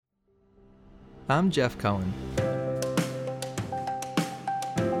I'm Jeff Cohen.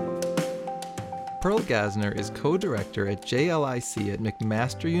 Pearl Gasner is co-director at JLIC at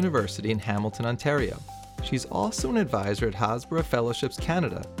McMaster University in Hamilton, Ontario. She's also an advisor at Hasbara Fellowships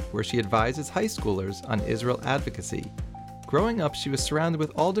Canada, where she advises high schoolers on Israel advocacy. Growing up, she was surrounded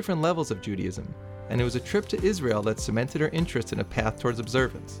with all different levels of Judaism, and it was a trip to Israel that cemented her interest in a path towards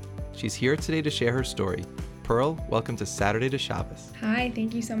observance. She's here today to share her story. Pearl, welcome to Saturday to Shabbos. Hi,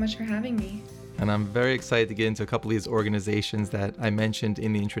 thank you so much for having me. And I'm very excited to get into a couple of these organizations that I mentioned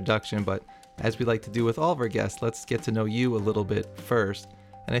in the introduction, but as we like to do with all of our guests, let's get to know you a little bit first.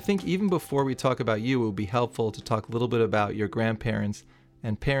 And I think even before we talk about you, it would be helpful to talk a little bit about your grandparents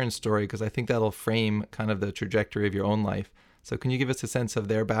and parents' story, because I think that'll frame kind of the trajectory of your own life. So can you give us a sense of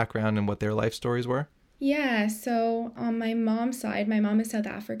their background and what their life stories were? Yeah, so on my mom's side, my mom is South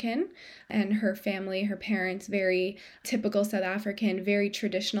African, and her family, her parents, very typical South African, very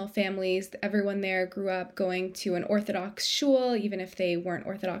traditional families. Everyone there grew up going to an Orthodox shul, even if they weren't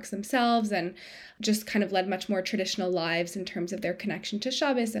Orthodox themselves, and just kind of led much more traditional lives in terms of their connection to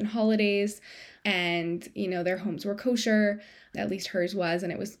Shabbos and holidays. And, their homes were kosher, at least hers was,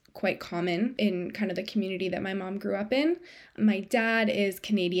 and it was quite common in kind of the community that my mom grew up in. My dad is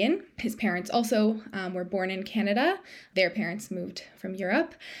Canadian. His parents also were born in Canada. Their parents moved from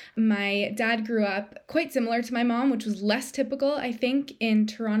Europe. My dad grew up quite similar to my mom, which was less typical, I think, in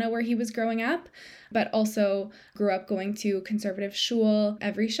Toronto where he was growing up, but also grew up going to conservative shul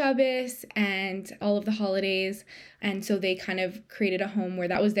every Shabbos and all of the holidays. And so they kind of created a home where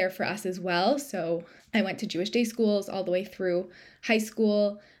that was there for us as well. So I went to Jewish day schools all the way through high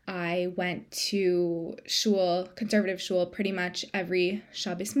school. I went to shul, conservative shul, pretty much every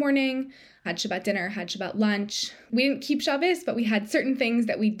Shabbos morning, had Shabbat dinner, had Shabbat lunch. We didn't keep Shabbos, but we had certain things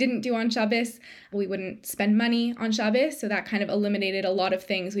that we didn't do on Shabbos. We wouldn't spend money on Shabbos, so that kind of eliminated a lot of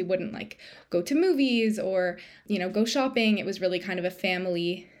things. We wouldn't go to movies or, go shopping. It was really kind of a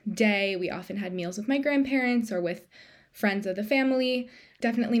family day. We often had meals with my grandparents or with friends of the family.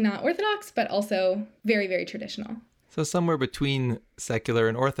 Definitely not Orthodox, but also very, very traditional. So somewhere between secular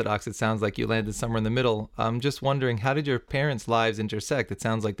and Orthodox, it sounds like you landed somewhere in the middle. I'm just wondering, how did your parents' lives intersect? It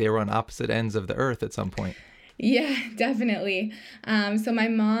sounds like they were on opposite ends of the earth at some point. Yeah, definitely. So my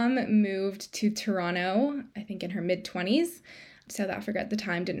mom moved to Toronto, I think in her mid-20s. South Africa at the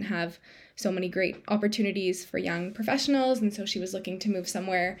time didn't have so many great opportunities for young professionals, and so she was looking to move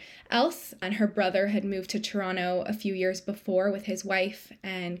somewhere else. And her brother had moved to Toronto a few years before with his wife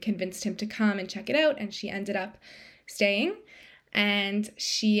and convinced him to come and check it out, and she ended up staying. And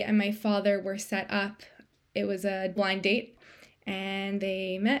she and my father were set up. It was a blind date, and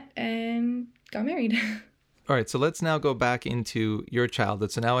they met and got married. All right, so let's now go back into your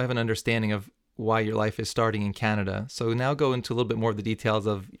childhood. So now I have an understanding of why your life is starting in Canada. So now go into a little bit more of the details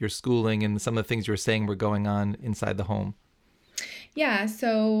of your schooling and some of the things you were saying were going on inside the home. Yeah,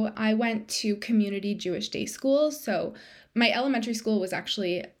 so I went to community Jewish day schools. So my elementary school was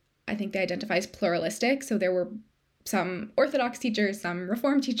actually, I think they identify as pluralistic. So there were some Orthodox teachers, some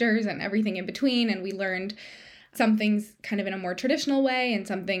Reform teachers, and everything in between. And we learned some things kind of in a more traditional way and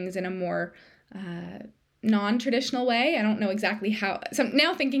some things in a more non-traditional way. I don't know exactly how. So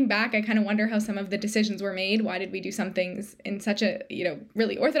now thinking back, I kind of wonder how some of the decisions were made. Why did we do some things in such a,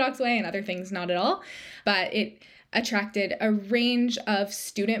 really Orthodox way and other things not at all? But it attracted a range of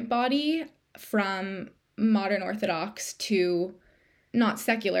student body from modern Orthodox to not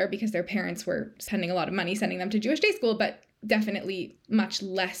secular, because their parents were spending a lot of money sending them to Jewish day school, but definitely much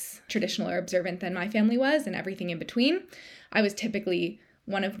less traditional or observant than my family was, and everything in between. I was typically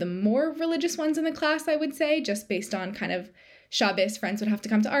one of the more religious ones in the class, I would say, just based on kind of Shabbos. Friends would have to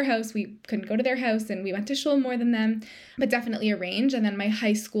come to our house. We couldn't go to their house, and we went to shul more than them, but definitely a range. And then my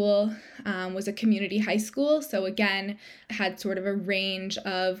high school was a community high school. So again, had sort of a range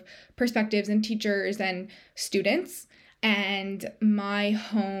of perspectives and teachers and students. And my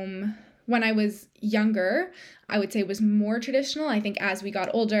home, when I was younger, I would say was more traditional. I think as we got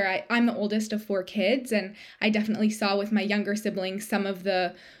older, I'm the oldest of 4 kids, and I definitely saw with my younger siblings some of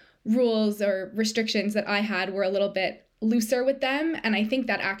the rules or restrictions that I had were a little bit looser with them. And I think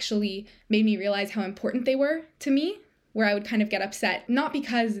that actually made me realize how important they were to me, where I would kind of get upset, not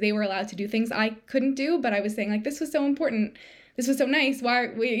because they were allowed to do things I couldn't do, but I was saying this was so important. This was so nice. Why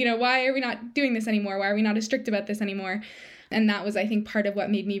are we not doing this anymore? Why are we not as strict about this anymore? And that was, I think, part of what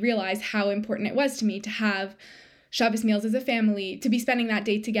made me realize how important it was to me to have Shabbos meals as a family, to be spending that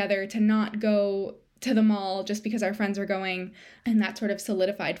day together, to not go to the mall just because our friends were going. And that sort of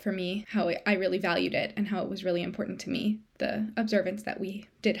solidified for me how I really valued it and how it was really important to me, the observance that we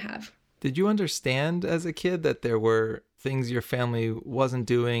did have. Did you understand as a kid that there were things your family wasn't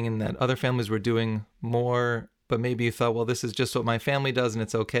doing and that other families were doing more, but maybe you thought, well, this is just what my family does and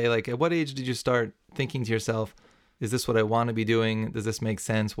it's okay? Like, at what age did you start thinking to yourself, is this what I want to be doing? Does this make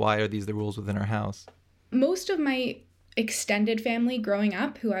sense? Why are these the rules within our house? Most of my extended family growing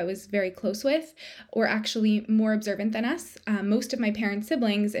up, who I was very close with, were actually more observant than us. Most of my parents'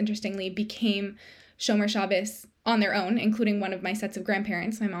 siblings, interestingly, became Shomer Shabbos on their own, including one of my sets of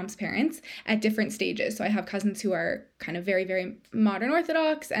grandparents, my mom's parents, at different stages. So I have cousins who are kind of very, very modern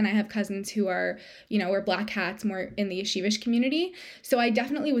Orthodox, and I have cousins who are, wear black hats more in the yeshivish community. So I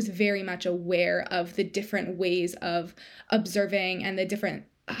definitely was very much aware of the different ways of observing and the different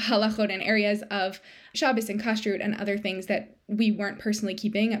halachot and areas of Shabbos and kashrut and other things that we weren't personally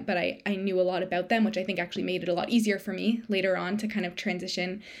keeping, but I knew a lot about them, which I think actually made it a lot easier for me later on to kind of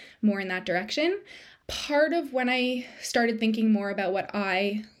transition more in that direction. Part of when I started thinking more about what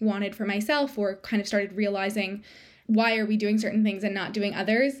I wanted for myself, or kind of started realizing why are we doing certain things and not doing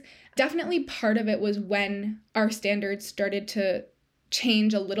others, definitely part of it was when our standards started to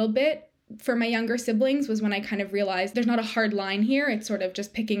change a little bit for my younger siblings, was when I kind of realized there's not a hard line here. It's sort of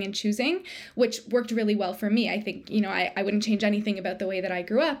just picking and choosing, which worked really well for me. I think, I wouldn't change anything about the way that I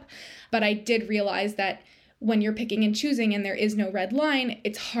grew up, but I did realize that when you're picking and choosing and there is no red line,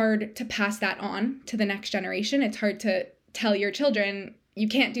 it's hard to pass that on to the next generation. It's hard to tell your children, you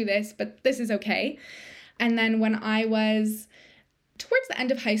can't do this, but this is okay. And then when I was towards the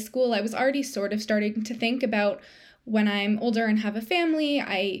end of high school, I was already sort of starting to think about when I'm older and have a family.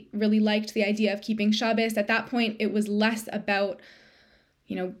 I really liked the idea of keeping Shabbos. At that point, it was less about,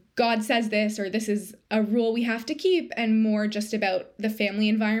 God says this, or this is a rule we have to keep, and more just about the family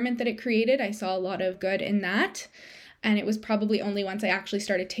environment that it created. I saw a lot of good in that. And it was probably only once I actually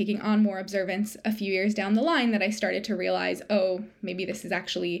started taking on more observance a few years down the line that I started to realize, oh, maybe this is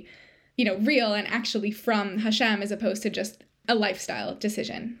actually, real and actually from Hashem, as opposed to just a lifestyle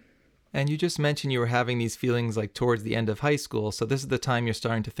decision. And you just mentioned you were having these feelings like towards the end of high school. So this is the time you're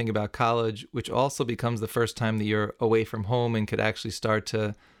starting to think about college, which also becomes the first time that you're away from home and could actually start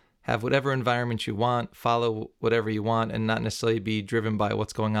to have whatever environment you want, follow whatever you want, and not necessarily be driven by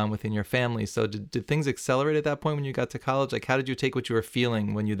what's going on within your family. So did things accelerate at that point when you got to college? Like, how did you take what you were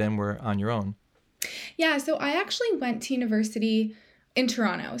feeling when you then were on your own? Yeah, so I actually went to university in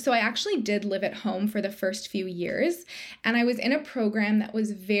Toronto. So I actually did live at home for the first few years, and I was in a program that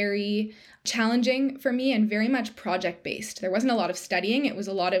was very challenging for me and very much project-based. There wasn't a lot of studying. It was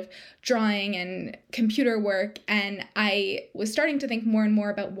a lot of drawing and computer work, and I was starting to think more and more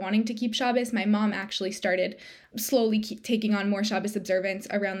about wanting to keep Shabbos. My mom actually started slowly taking on more Shabbos observance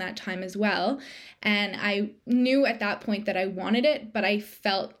around that time as well, and I knew at that point that I wanted it, but I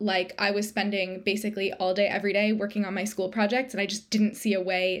felt like I was spending basically all day, every day working on my school projects, and I just didn't see a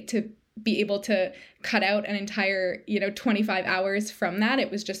way to be able to cut out an entire, 25 hours from that. It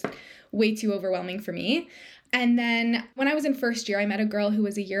was just way too overwhelming for me. And then when I was in first year, I met a girl who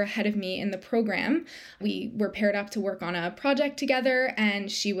was a year ahead of me in the program. We were paired up to work on a project together, and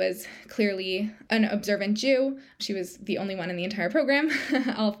she was clearly an observant Jew. She was the only one in the entire program,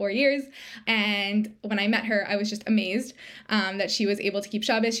 all 4 years. And when I met her, I was just amazed that she was able to keep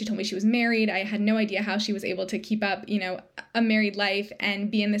Shabbos. She told me she was married. I had no idea how she was able to keep up, a married life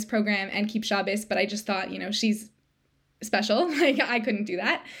and be in this program and keep Shabbos. But I just thought, she's special. Like, I couldn't do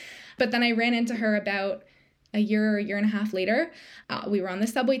that. But then I ran into her about a year and a half later. We were on the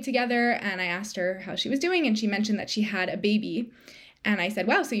subway together, and I asked her how she was doing, and she mentioned that she had a baby. And I said,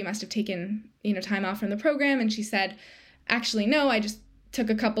 wow, so you must have taken, time off from the program. And she said, actually, no, I just took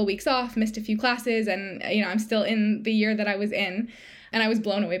a couple weeks off, missed a few classes, and, I'm still in the year that I was in. And I was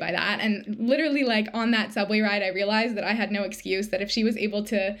blown away by that. And literally, like, on that subway ride, I realized that I had no excuse, that if she was able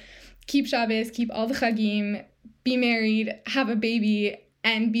to keep Shabbos, keep all the chagim, be married, have a baby,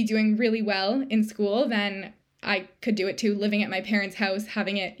 and be doing really well in school, then I could do it too, living at my parents' house,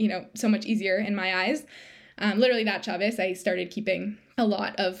 having it, so much easier in my eyes. Literally that Shabbos, I started keeping a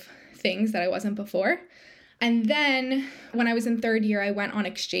lot of things that I wasn't before. And then when I was in third year, I went on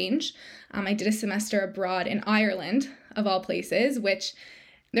exchange. I did a semester abroad in Ireland, of all places, which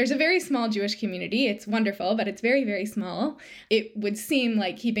there's a very small Jewish community. It's wonderful, but it's very, very small. It would seem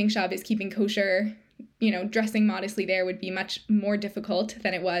like keeping Shabbos, keeping kosher, dressing modestly there would be much more difficult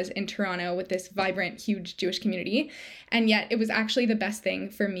than it was in Toronto with this vibrant, huge Jewish community. And yet it was actually the best thing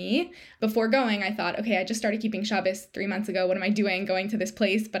for me. Before going, I thought, okay, I just started keeping Shabbos 3 months ago. What am I doing going to this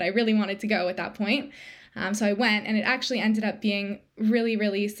place? But I really wanted to go at that point. So I went, and it actually ended up being really,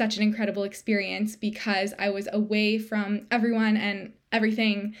 really such an incredible experience, because I was away from everyone and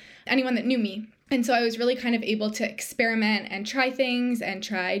everything, anyone that knew me. And so I was really kind of able to experiment and try things and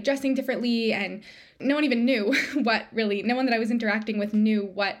try dressing differently and no one even knew no one that I was interacting with knew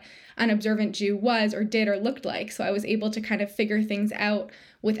what an observant Jew was or did or looked like. So I was able to kind of figure things out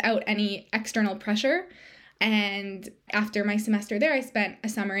without any external pressure. And after my semester there, I spent a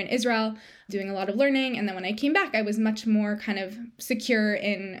summer in Israel doing a lot of learning. And then when I came back, I was much more kind of secure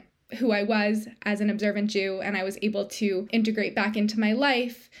in who I was as an observant Jew, and I was able to integrate back into my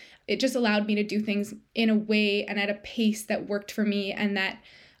life. It just allowed me to do things in a way and at a pace that worked for me and that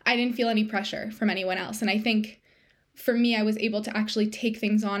I didn't feel any pressure from anyone else. And I think for me, I was able to actually take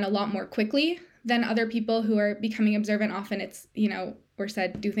things on a lot more quickly than other people who are becoming observant. Often it's, we're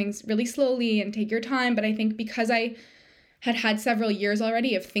said do things really slowly and take your time. But I think because I had several years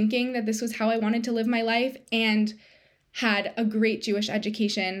already of thinking that this was how I wanted to live my life and had a great Jewish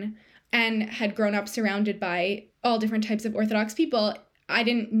education and had grown up surrounded by all different types of Orthodox people, I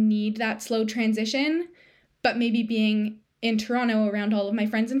didn't need that slow transition. But maybe being in Toronto around all of my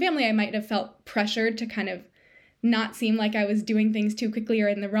friends and family, I might have felt pressured to kind of not seem like I was doing things too quickly or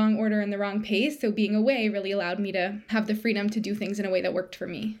in the wrong order and the wrong pace. So being away really allowed me to have the freedom to do things in a way that worked for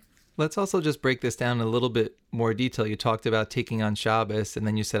me. Let's also just break this down in a little bit more detail. You talked about taking on Shabbos, and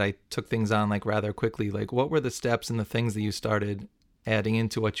then you said I took things on rather quickly. What were the steps and the things that you started adding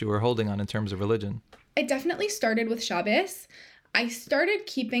into what you were holding on in terms of religion? I definitely started with Shabbos. I started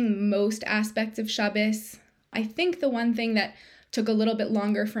keeping most aspects of Shabbos. I think the one thing that took a little bit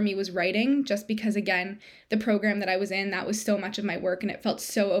longer for me was writing, just because, again, the program that I was in, that was so much of my work, and it felt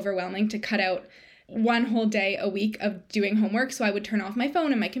so overwhelming to cut out one whole day a week of doing homework. So I would turn off my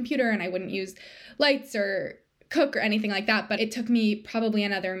phone and my computer and I wouldn't use lights or cook or anything like that. But it took me probably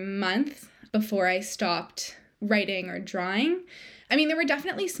another month before I stopped writing or drawing. I mean, there were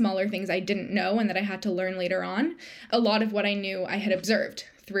definitely smaller things I didn't know and that I had to learn later on. A lot of what I knew I had observed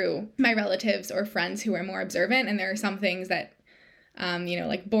through my relatives or friends who are more observant. And there are some things that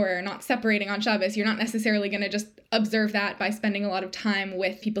like Borer, not separating on Shabbos, you're not necessarily going to just observe that by spending a lot of time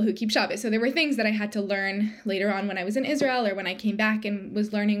with people who keep Shabbos. So there were things that I had to learn later on when I was in Israel or when I came back and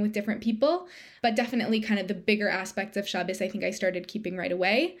was learning with different people. But definitely kind of the bigger aspects of Shabbos, I think I started keeping right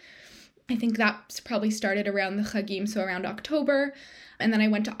away. I think that probably started around the Chagim, so around October. And then I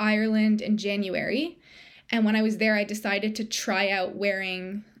went to Ireland in January. And when I was there, I decided to try out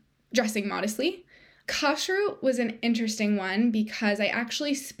dressing modestly. Kashrut was an interesting one because I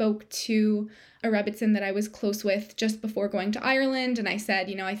actually spoke to a Rebbitzin that I was close with just before going to Ireland. And I said,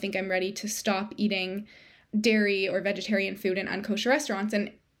 I think I'm ready to stop eating dairy or vegetarian food in unkosher restaurants.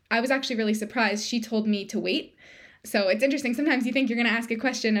 And I was actually really surprised. She told me to wait. So it's interesting. Sometimes you think you're going to ask a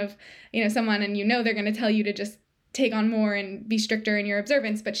question of, someone and they're going to tell you to just take on more and be stricter in your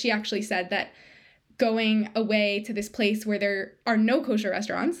observance. But she actually said that going away to this place where there are no kosher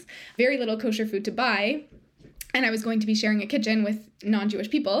restaurants, very little kosher food to buy, and I was going to be sharing a kitchen with non-Jewish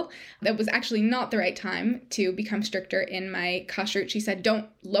people, that was actually not the right time to become stricter in my kashrut. She said, don't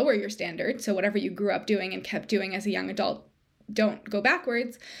lower your standard. So whatever you grew up doing and kept doing as a young adult, don't go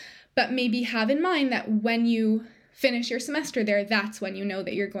backwards, but maybe have in mind that when you finish your semester there, that's when you know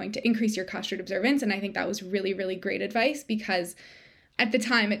that you're going to increase your kashrut observance. And I think that was really, really great advice because at the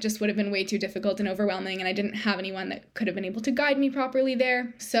time, it just would have been way too difficult and overwhelming, and I didn't have anyone that could have been able to guide me properly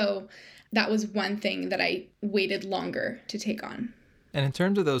there. So that was one thing that I waited longer to take on. And in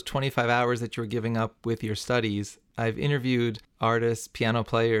terms of those 25 hours that you were giving up with your studies, I've interviewed artists, piano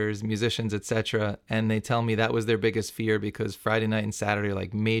players, musicians, etc., and they tell me that was their biggest fear because Friday night and Saturday are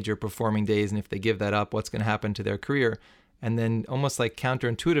like major performing days, and if they give that up, what's going to happen to their career? And then almost like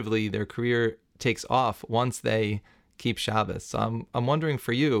counterintuitively, their career takes off once they keep Shabbos. So I'm wondering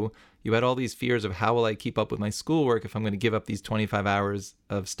for you, you had all these fears of how will I keep up with my schoolwork if I'm going to give up these 25 hours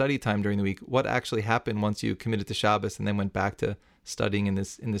of study time during the week. What actually happened once you committed to Shabbos and then went back to studying in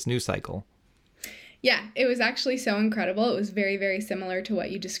this new cycle? Yeah, it was actually so incredible. It was very, very similar to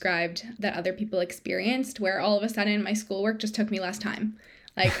what you described that other people experienced, where all of a sudden my schoolwork just took me less time.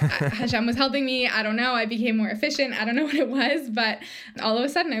 Like Hashem was helping me. I don't know. I became more efficient. I don't know what it was, but all of a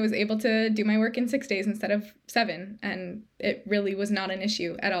sudden I was able to do my work in 6 days instead of 7. And it really was not an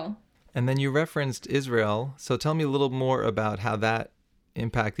issue at all. And then you referenced Israel. So tell me a little more about how that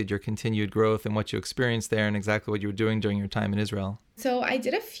impacted your continued growth and what you experienced there and exactly what you were doing during your time in Israel. So I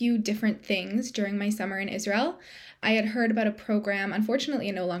did a few different things during my summer in Israel. I had heard about a program, unfortunately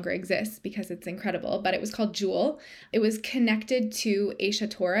it no longer exists because it's incredible, but it was called Jewel. It was connected to Aish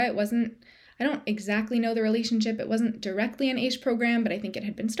Torah. It wasn't, I don't exactly know the relationship. It wasn't directly an Aish program, but I think it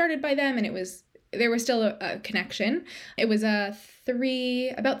had been started by them and there was still a connection. It was about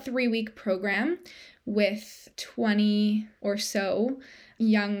 3-week program with 20 or so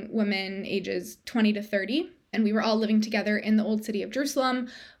young women ages 20 to 30. And we were all living together in the old city of Jerusalem,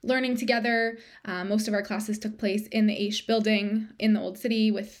 learning together. Most of our classes took place in the Aish building in the old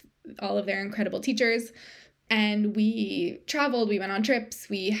city with all of their incredible teachers. And we traveled, we went on trips.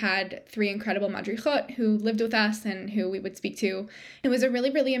 We had 3 incredible madrichot who lived with us and who we would speak to. It was a really,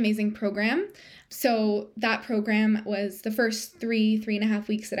 really amazing program. So that program was the first 3.5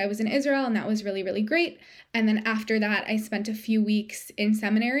 weeks that I was in Israel, and that was really, really great. And then after that, I spent a few weeks in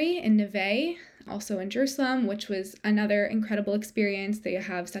seminary in Neve, also in Jerusalem, which was another incredible experience. They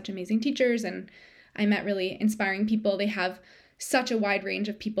have such amazing teachers, and I met really inspiring people. They have such a wide range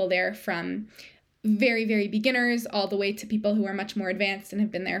of people there, from very, very beginners all the way to people who are much more advanced and have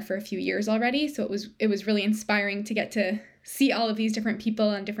been there for a few years already. So it was really inspiring to get to see all of these different people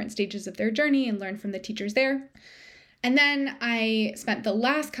on different stages of their journey and learn from the teachers there. And then I spent the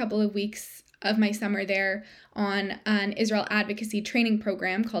last couple of weeks of my summer there on an Israel advocacy training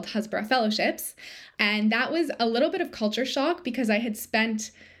program called Hasbara Fellowships. And that was a little bit of culture shock because I had spent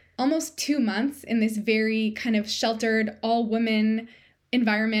almost 2 months in this very kind of sheltered, all-women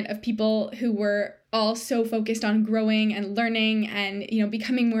environment of people who were all so focused on growing and learning and,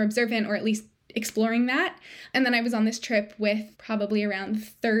 becoming more observant, or at least exploring that. And then I was on this trip with probably around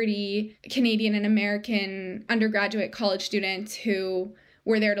 30 Canadian and American undergraduate college students who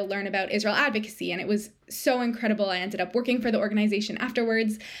were there to learn about Israel advocacy. And it was so incredible. I ended up working for the organization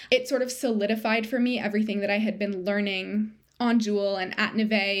afterwards. It sort of solidified for me everything that I had been learning on Jewel and at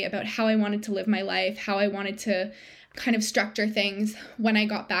Neve about how I wanted to live my life, how I wanted to kind of structure things when I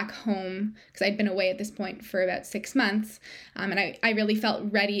got back home, because I'd been away at this point for about 6 months. And I really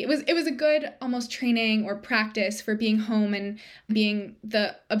felt ready. It was a good almost training or practice for being home and being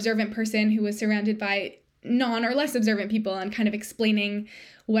the observant person who was surrounded by non or less observant people, and kind of explaining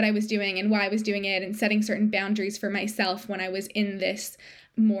what I was doing and why I was doing it, and setting certain boundaries for myself when I was in this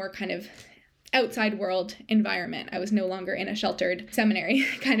more kind of outside world environment. I was no longer in a sheltered seminary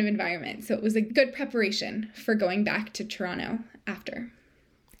kind of environment. So it was a good preparation for going back to Toronto after.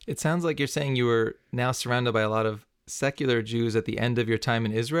 It sounds like you're saying you were now surrounded by a lot of secular Jews at the end of your time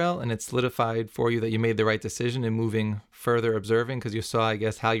in Israel, and it solidified for you that you made the right decision in moving further observing, because you saw, I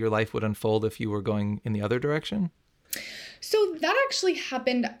guess, how your life would unfold if you were going in the other direction? So that actually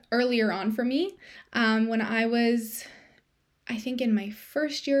happened earlier on for me. When I was, I think, in my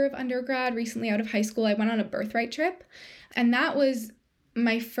first year of undergrad, recently out of high school, I went on a birthright trip. And that was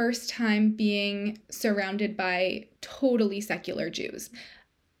my first time being surrounded by totally secular Jews.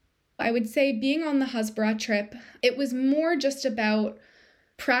 I would say being on the Hasbara trip, it was more just about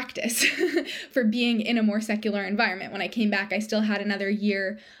practice for being in a more secular environment. When I came back, I still had another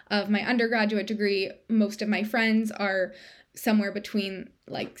year of my undergraduate degree. Most of my friends are somewhere between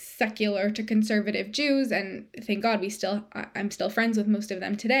like secular to conservative Jews, and thank God I'm still friends with most of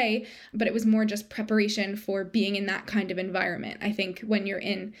them today, but it was more just preparation for being in that kind of environment. I think when you're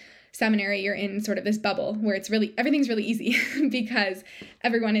in seminary, you're in sort of this bubble where everything's really easy because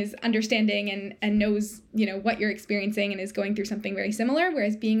everyone is understanding and knows, what you're experiencing and is going through something very similar.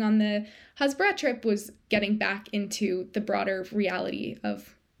 Whereas being on the Hasbara trip was getting back into the broader reality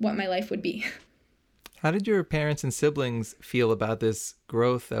of what my life would be. How did your parents and siblings feel about this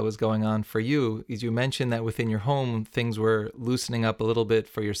growth that was going on for you? As you mentioned that within your home, things were loosening up a little bit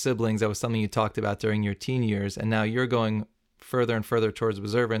for your siblings. That was something you talked about during your teen years. And now you're going further and further towards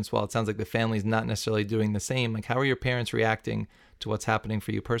observance, while it sounds like the family's not necessarily doing the same. Like, how are your parents reacting to what's happening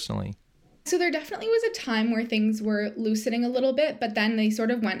for you personally? So there definitely was a time where things were loosening a little bit, but then they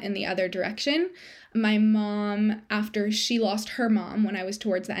sort of went in the other direction. My mom, after she lost her mom when I was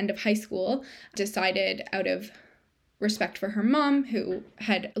towards the end of high school, decided, out of respect for her mom, who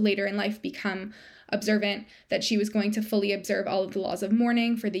had later in life become observant, that she was going to fully observe all of the laws of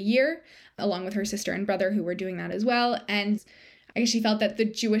mourning for the year, along with her sister and brother who were doing that as well. And I guess she felt that the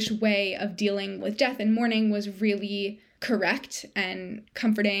Jewish way of dealing with death and mourning was really correct and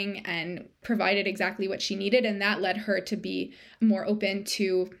comforting and provided exactly what she needed. And that led her to be more open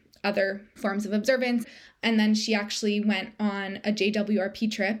to other forms of observance. And then she actually went on a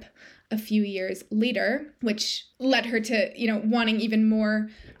JWRP trip a few years later, which led her to, wanting even more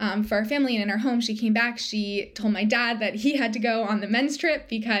for our family. And in our home, she came back. She told my dad that he had to go on the men's trip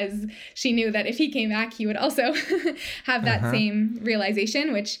because she knew that if he came back, he would also have that same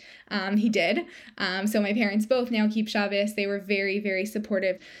realization, which he did. So my parents both now keep Shabbos. They were very, very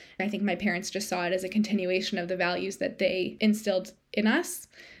supportive. I think my parents just saw it as a continuation of the values that they instilled in us.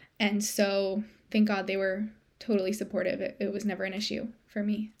 And so thank God they were totally supportive. It was never an issue for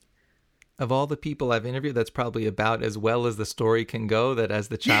me. Of all the people I've interviewed, that's probably about as well as the story can go, that as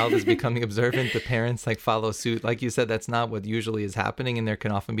the child is becoming observant, the parents follow suit. Like you said, that's not what usually is happening. And there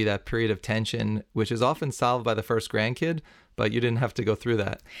can often be that period of tension, which is often solved by the first grandkid, but you didn't have to go through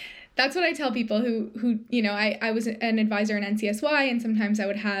that. That's what I tell people who I was an advisor in NCSY, and sometimes I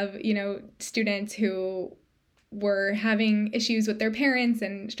would have, students who were having issues with their parents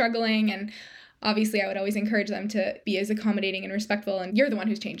and struggling, and obviously I would always encourage them to be as accommodating and respectful, and you're the one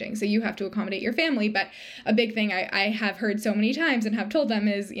who's changing, so you have to accommodate your family. But a big thing I have heard so many times and have told them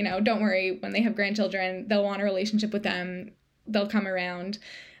is, don't worry, when they have grandchildren, they'll want a relationship with them, they'll come around.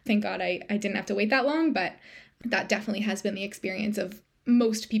 Thank God I didn't have to wait that long, but that definitely has been the experience of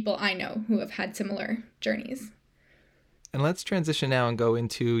most people I know who have had similar journeys. And let's transition now and go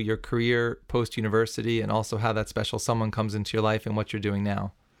into your career post-university, and also how that special someone comes into your life and what you're doing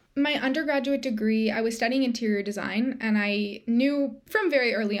now. My undergraduate degree, I was studying interior design, and I knew from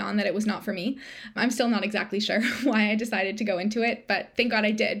very early on that it was not for me. I'm still not exactly sure why I decided to go into it, but thank God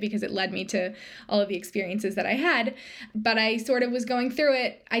I did, because it led me to all of the experiences that I had. But I sort of was going through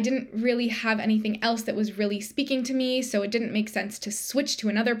it. I didn't really have anything else that was really speaking to me, so it didn't make sense to switch to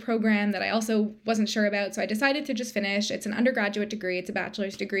another program that I also wasn't sure about. So I decided to just finish. It's an undergraduate degree, it's a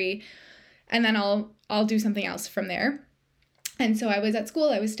bachelor's degree, and then I'll do something else from there. And so I was at school,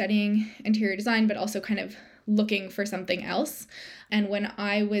 I was studying interior design, but also kind of looking for something else. And when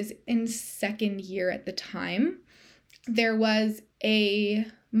I was in second year at the time, there was a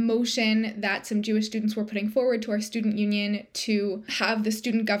motion that some Jewish students were putting forward to our student union to have the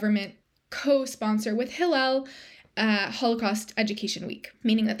student government co-sponsor with Hillel Holocaust Education Week,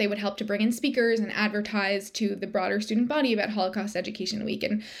 meaning that they would help to bring in speakers and advertise to the broader student body about Holocaust Education Week.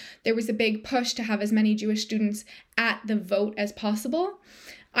 And there was a big push to have as many Jewish students at the vote as possible.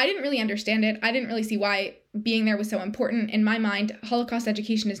 I didn't really understand it. I didn't really see why being there was so important. In my mind, Holocaust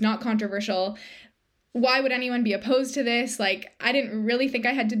education is not controversial. Why would anyone be opposed to this? I didn't really think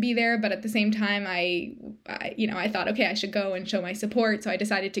I had to be there, but at the same time, I thought, okay, I should go and show my support. So I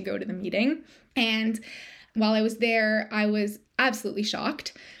decided to go to the meeting. And while I was there, I was absolutely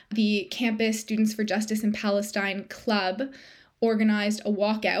shocked. The Campus Students for Justice in Palestine Club organized a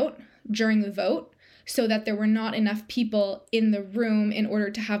walkout during the vote so that there were not enough people in the room in order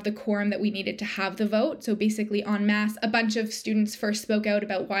to have the quorum that we needed to have the vote. So basically, en masse, a bunch of students first spoke out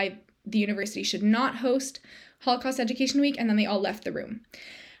about why the university should not host Holocaust Education Week, and then they all left the room.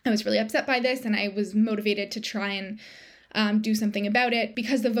 I was really upset by this, and I was motivated to try and do something about it.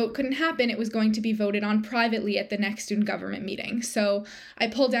 Because the vote couldn't happen, it was going to be voted on privately at the next student government meeting. So I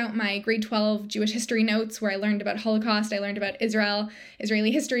pulled out my grade 12 Jewish history notes where I learned about Holocaust, I learned about Israel,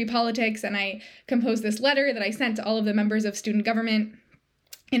 Israeli history, politics, and I composed this letter that I sent to all of the members of student government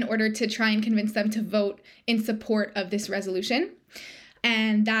in order to try and convince them to vote in support of this resolution.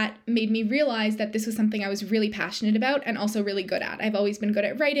 And that made me realize that this was something I was really passionate about and also really good at. I've always been good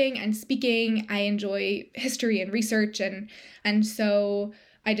at writing and speaking. I enjoy history and research. And so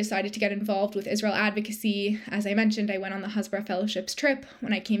I decided to get involved with Israel advocacy. As I mentioned, I went on the Hasbara Fellowships trip.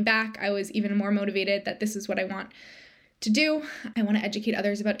 When I came back, I was even more motivated that this is what I want to do. I want to educate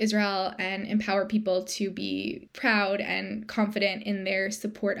others about Israel and empower people to be proud and confident in their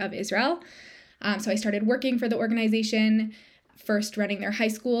support of Israel. So I started working for the organization, first running their high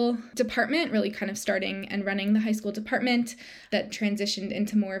school department, really kind of starting and running the high school department that transitioned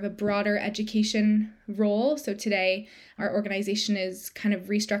into more of a broader education role. So today our organization is kind of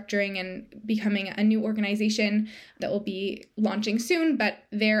restructuring and becoming a new organization that will be launching soon, but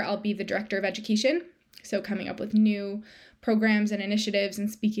there I'll be the director of education. So coming up with new programs and initiatives and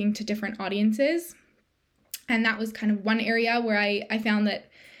speaking to different audiences. And that was kind of one area where I found that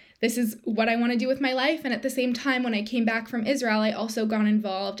this is what I want to do with my life. And at the same time, when I came back from Israel, I also got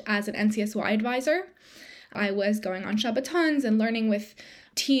involved as an NCSY advisor. I was going on Shabbatons and learning with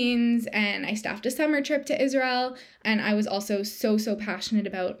teens, and I staffed a summer trip to Israel. And I was also so passionate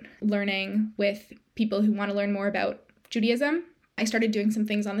about learning with people who want to learn more about Judaism. I started doing some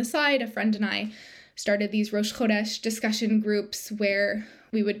things on the side. A friend and I started these Rosh Chodesh discussion groups where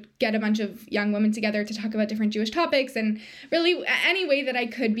we would get a bunch of young women together to talk about different Jewish topics, and really any way that I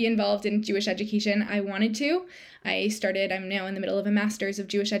could be involved in Jewish education, I wanted to. I'm now in the middle of a master's of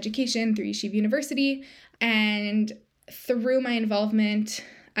Jewish education through Yeshiva University, and through my involvement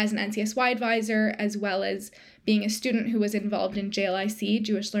as an NCSY advisor, as well as being a student who was involved in JLIC,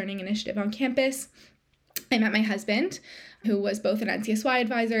 Jewish Learning Initiative on campus, I met my husband, who was both an NCSY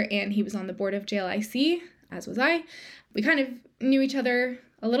advisor and he was on the board of JLIC, as was I. We kind of knew each other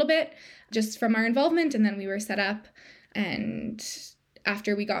a little bit just from our involvement, and then we were set up. And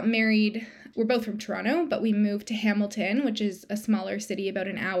after we got married, We're both from Toronto, but we moved to Hamilton, which is a smaller city about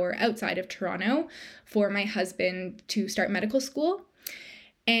an hour outside of Toronto, for my husband to start medical school.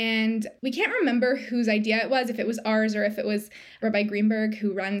 And we can't remember whose idea it was, if it was ours or if it was Rabbi Greenberg,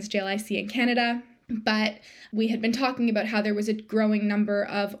 who runs JLIC in Canada. But we had been talking about how there was a growing number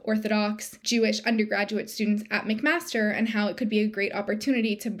of Orthodox Jewish undergraduate students at McMaster and how it could be a great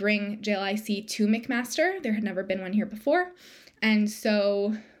opportunity to bring JLIC to McMaster. There had never been one here before. And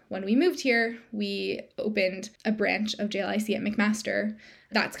so when we moved here, we opened a branch of JLIC at McMaster.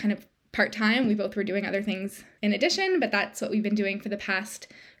 That's kind of part-time. We both were doing other things in addition, but that's what we've been doing for the past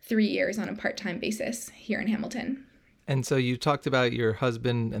 3 years on a part-time basis here in Hamilton. And so you talked about your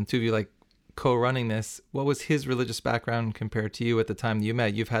husband and two of you like co-running this. What was his religious background compared to you at the time that you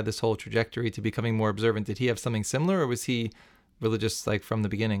met? You've had this whole trajectory to becoming more observant. Did he have something similar, or was he religious like from the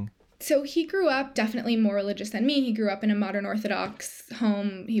beginning? So he grew up definitely more religious than me. He grew up in a modern Orthodox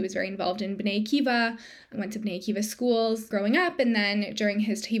home. He was very involved in B'nai Akiva, went to B'nai Akiva schools growing up. And then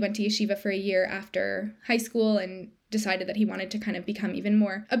he went to yeshiva for a year after high school and decided that he wanted to kind of become even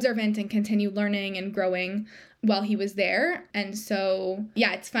more observant and continue learning and growing while he was there. And so,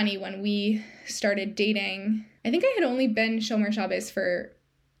 yeah, it's funny, when we started dating, I think I had only been Shomer Shabbos for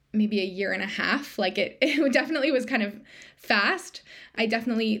maybe a year and a half. Like it definitely was kind of fast. I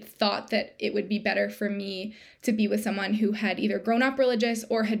definitely thought that it would be better for me to be with someone who had either grown up religious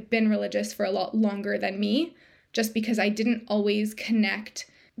or had been religious for a lot longer than me, just because I didn't always connect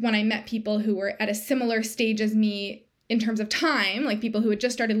when I met people who were at a similar stage as me in terms of time, like people who had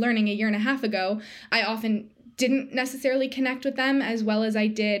just started learning a year and a half ago. I often didn't necessarily connect with them as well as I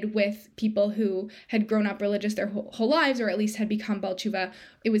did with people who had grown up religious their whole lives, or at least had become Bal Tshuva.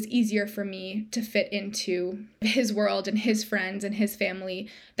 It was easier for me to fit into his world and his friends and his family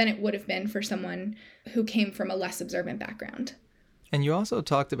than it would have been for someone who came from a less observant background. And you also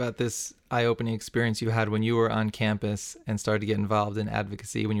talked about this eye-opening experience you had when you were on campus and started to get involved in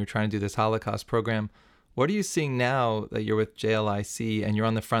advocacy when you were trying to do this Holocaust program. What are you seeing now that you're with JLIC and you're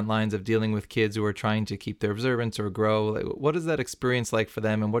on the front lines of dealing with kids who are trying to keep their observance or grow? What is that experience like for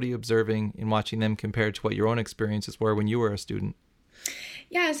them, and what are you observing in watching them compared to what your own experiences were when you were a student?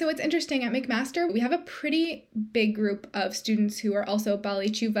 Yeah, so it's interesting. At McMaster, we have a pretty big group of students who are also Baalei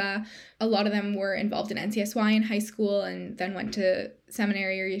Tshuva. A lot of them were involved in NCSY in high school and then went to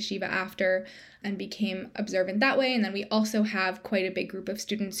seminary or yeshiva after and became observant that way. And then we also have quite a big group of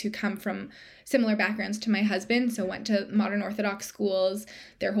students who come from similar backgrounds to my husband, so went to modern Orthodox schools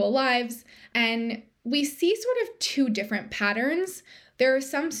their whole lives. And we see sort of two different patterns. There are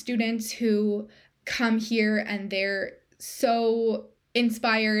some students who come here and they're so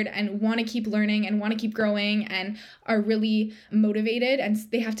inspired and want to keep learning and want to keep growing and are really motivated, and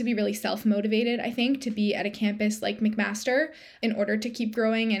they have to be really self-motivated, I think, to be at a campus like McMaster in order to keep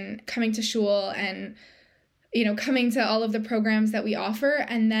growing and coming to shul and, you know, coming to all of the programs that we offer.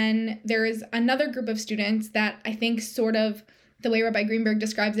 And then there is another group of students that I think sort of the way Rabbi Greenberg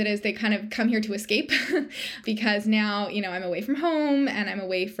describes it is they kind of come here to escape because now, you know, I'm away from home and I'm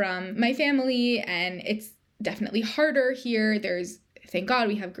away from my family, and it's definitely harder here. Thank God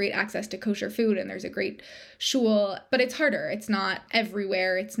we have great access to kosher food and there's a great shul, but it's harder. It's not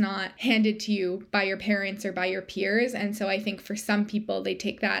everywhere. It's not handed to you by your parents or by your peers. And so I think for some people, they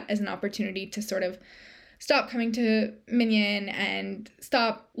take that as an opportunity to sort of stop coming to Minyan and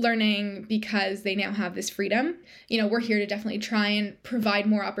stop learning because they now have this freedom. You know, we're here to definitely try and provide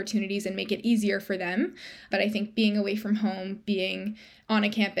more opportunities and make it easier for them. But I think being away from home, being on a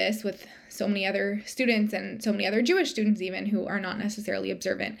campus with so many other students and so many other Jewish students even who are not necessarily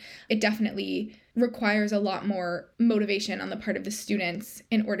observant, it definitely requires a lot more motivation on the part of the students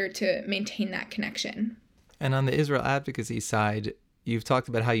in order to maintain that connection. And on the Israel advocacy side, you've talked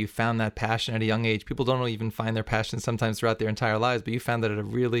about how you found that passion at a young age. People don't even find their passion sometimes throughout their entire lives, but you found that at a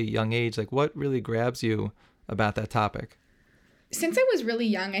really young age. Like, what really grabs you about that topic? Since I was really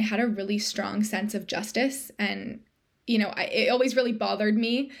young, I had a really strong sense of justice, and you know, it always really bothered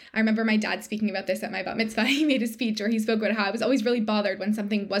me. I remember my dad speaking about this at my bat mitzvah. He made a speech where he spoke about how I was always really bothered when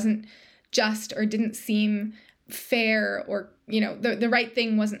something wasn't just or didn't seem fair, or, you know, the right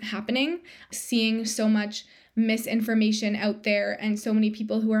thing wasn't happening. Seeing so much misinformation out there and so many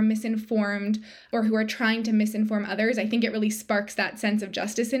people who are misinformed or who are trying to misinform others, I think it really sparks that sense of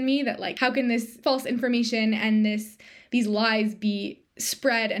justice in me, that like, how can this false information and these lies be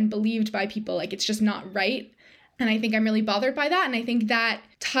spread and believed by people? Like, it's just not right. And I think I'm really bothered by that. And I think that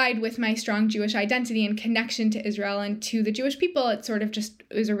tied with my strong Jewish identity and connection to Israel and to the Jewish people, it sort of just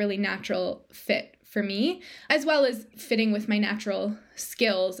was a really natural fit for me, as well as fitting with my natural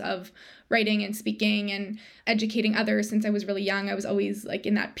skills of writing and speaking and educating others. Since I was really young, I was always like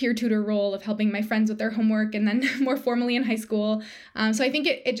in that peer tutor role of helping my friends with their homework, and then more formally in high school. So I think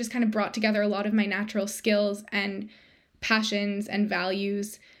it just kind of brought together a lot of my natural skills and passions and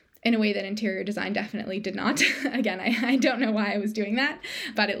values in a way that interior design definitely did not. Again, I don't know why I was doing that,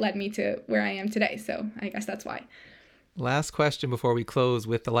 but it led me to where I am today. So I guess that's why. Last question before we close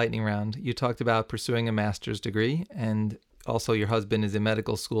with the lightning round. You talked about pursuing a master's degree, and also your husband is in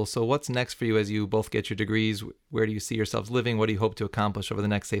medical school. So what's next for you as you both get your degrees? Where do you see yourselves living? What do you hope to accomplish over the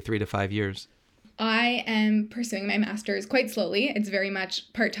next, say, 3 to 5 years? I am pursuing my master's quite slowly. It's very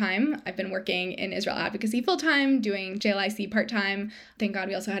much part-time. I've been working in Israel advocacy full-time, doing JLIC part-time. Thank God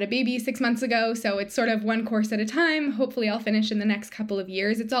we also had a baby 6 months ago, so it's sort of one course at a time. Hopefully I'll finish in the next couple of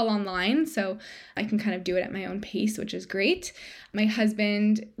years. It's all online, so I can kind of do it at my own pace, which is great. My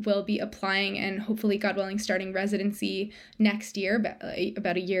husband will be applying and hopefully, God willing, starting residency next year,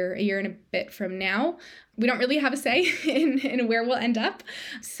 about a year and a bit from now. We don't really have a say in where we'll end up,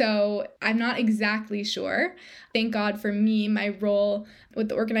 so I'm not exactly sure. Thank God for me, my role with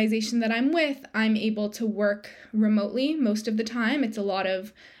the organization that I'm with, I'm able to work remotely most of the time. It's a lot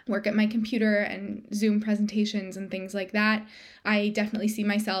of work at my computer and Zoom presentations and things like that. I definitely see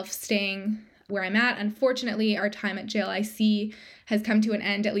myself staying where I'm at. Unfortunately, our time at JLIC has come to an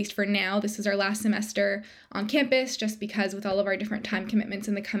end, at least for now. This is our last semester on campus, just because with all of our different time commitments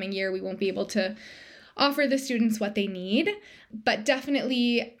in the coming year, we won't be able to offer the students what they need. But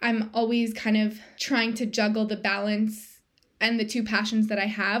definitely, I'm always kind of trying to juggle the balance and the two passions that I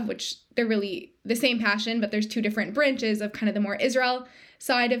have, which they're really the same passion, but there's two different branches of kind of the more Israel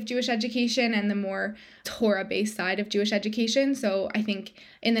side of Jewish education and the more Torah-based side of Jewish education. So I think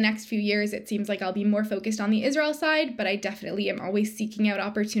in the next few years, it seems like I'll be more focused on the Israel side, but I definitely am always seeking out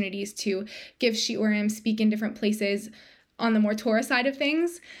opportunities to give shiurim, speak in different places on the more Torah side of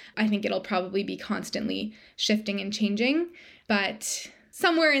things. I think it'll probably be constantly shifting and changing, but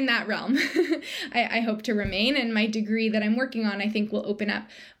somewhere in that realm, I hope to remain. And my degree that I'm working on, I think, will open up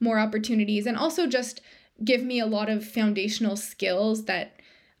more opportunities and also just give me a lot of foundational skills that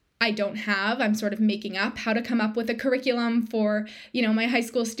I don't have. I'm sort of making up how to come up with a curriculum for, my high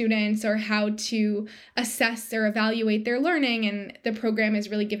school students, or how to assess or evaluate their learning. And the program is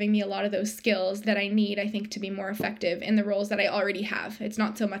really giving me a lot of those skills that I need, I think, to be more effective in the roles that I already have. It's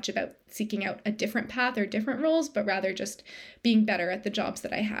not so much about seeking out a different path or different roles, but rather just being better at the jobs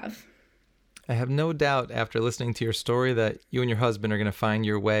that I have. I have no doubt after listening to your story that you and your husband are going to find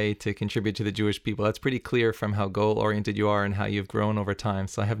your way to contribute to the Jewish people. That's pretty clear from how goal-oriented you are and how you've grown over time.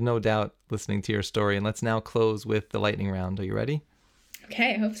 So I have no doubt listening to your story. And let's now close with the lightning round. Are you ready?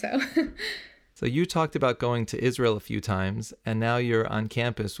 Okay, I hope so. So you talked about going to Israel a few times, and now you're on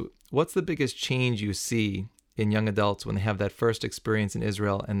campus. What's the biggest change you see in young adults when they have that first experience in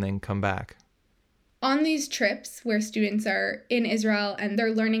Israel and then come back? On these trips where students are in Israel and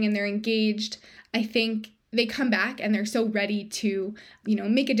they're learning and they're engaged, I think they come back and they're so ready to,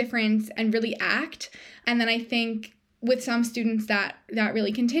 make a difference and really act. And then I think with some students that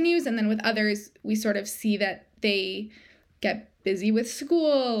really continues. And then with others, we sort of see that they get busy with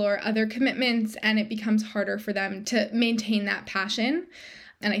school or other commitments, and it becomes harder for them to maintain that passion.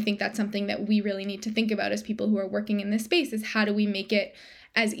 And I think that's something that we really need to think about as people who are working in this space, is how do we make it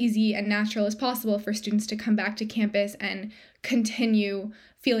as easy and natural as possible for students to come back to campus and continue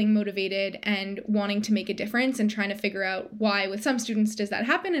feeling motivated and wanting to make a difference, and trying to figure out why with some students does that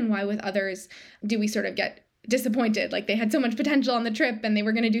happen and why with others do we sort of get disappointed. Like they had so much potential on the trip and they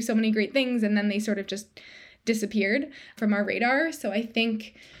were going to do so many great things, and then they sort of just disappeared from our radar. So I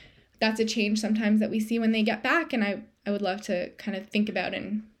think that's a change sometimes that we see when they get back, and I would love to kind of think about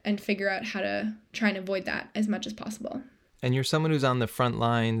and figure out how to try and avoid that as much as possible. And you're someone who's on the front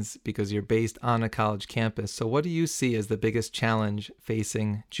lines because you're based on a college campus. So what do you see as the biggest challenge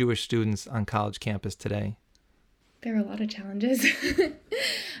facing Jewish students on college campus today? There are a lot of challenges.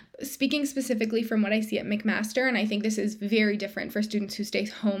 Speaking specifically from what I see at McMaster, and I think this is very different for students who stay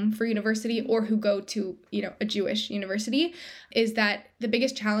home for university or who go to, a Jewish university, is that the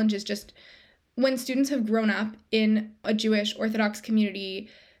biggest challenge is just when students have grown up in a Jewish Orthodox community.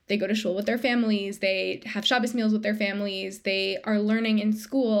 They go to shul with their families, they have Shabbos meals with their families, they are learning in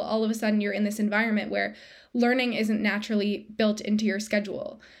school. All of a sudden, you're in this environment where learning isn't naturally built into your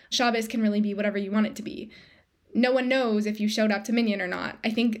schedule. Shabbos can really be whatever you want it to be. No one knows if you showed up to Minyan or not.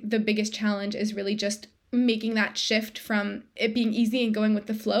 I think the biggest challenge is really just making that shift from it being easy and going with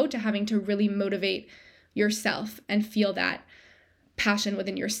the flow to having to really motivate yourself and feel that passion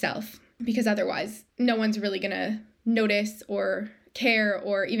within yourself. Because otherwise, no one's really going to notice or care,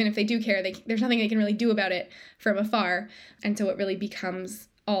 or even if they do care, there's nothing they can really do about it from afar. And so it really becomes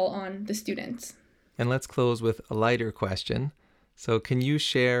all on the students. And let's close with a lighter question. So can you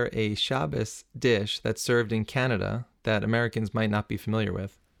share a Shabbos dish that's served in Canada that Americans might not be familiar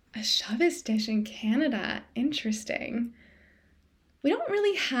with? A Shabbos dish in Canada? Interesting. We don't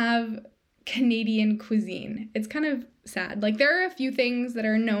really have Canadian cuisine. It's kind of sad. Like, there are a few things that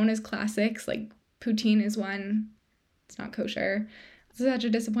are known as classics, like poutine is one. It's not kosher. This is such a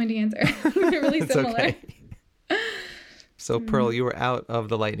disappointing answer. They're really similar. Okay. So, Pearl, you were out of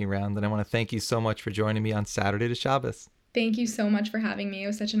the lightning round, and I want to thank you so much for joining me on Saturday to Shabbos. Thank you so much for having me. It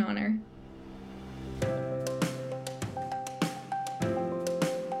was such an honor.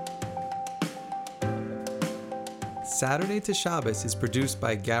 Saturday to Shabbos is produced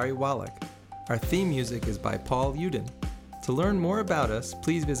by Gary Wallach. Our theme music is by Paul Uden. To learn more about us,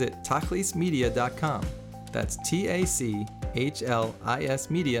 please visit tachlismedia.com. That's TACHLIS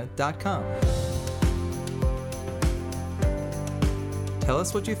media.com. Tell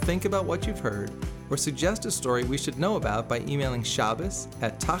us what you think about what you've heard, or suggest a story we should know about by emailing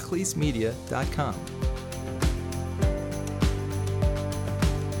shabbos@tachlismedia.com.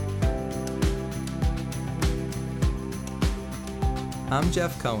 I'm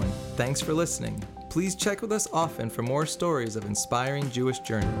Jeff Cohen. Thanks for listening. Please check with us often for more stories of inspiring Jewish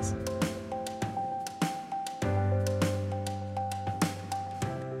journeys.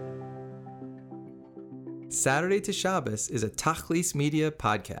 Saturday to Shabbos is a Tachlis Media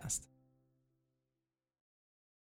podcast.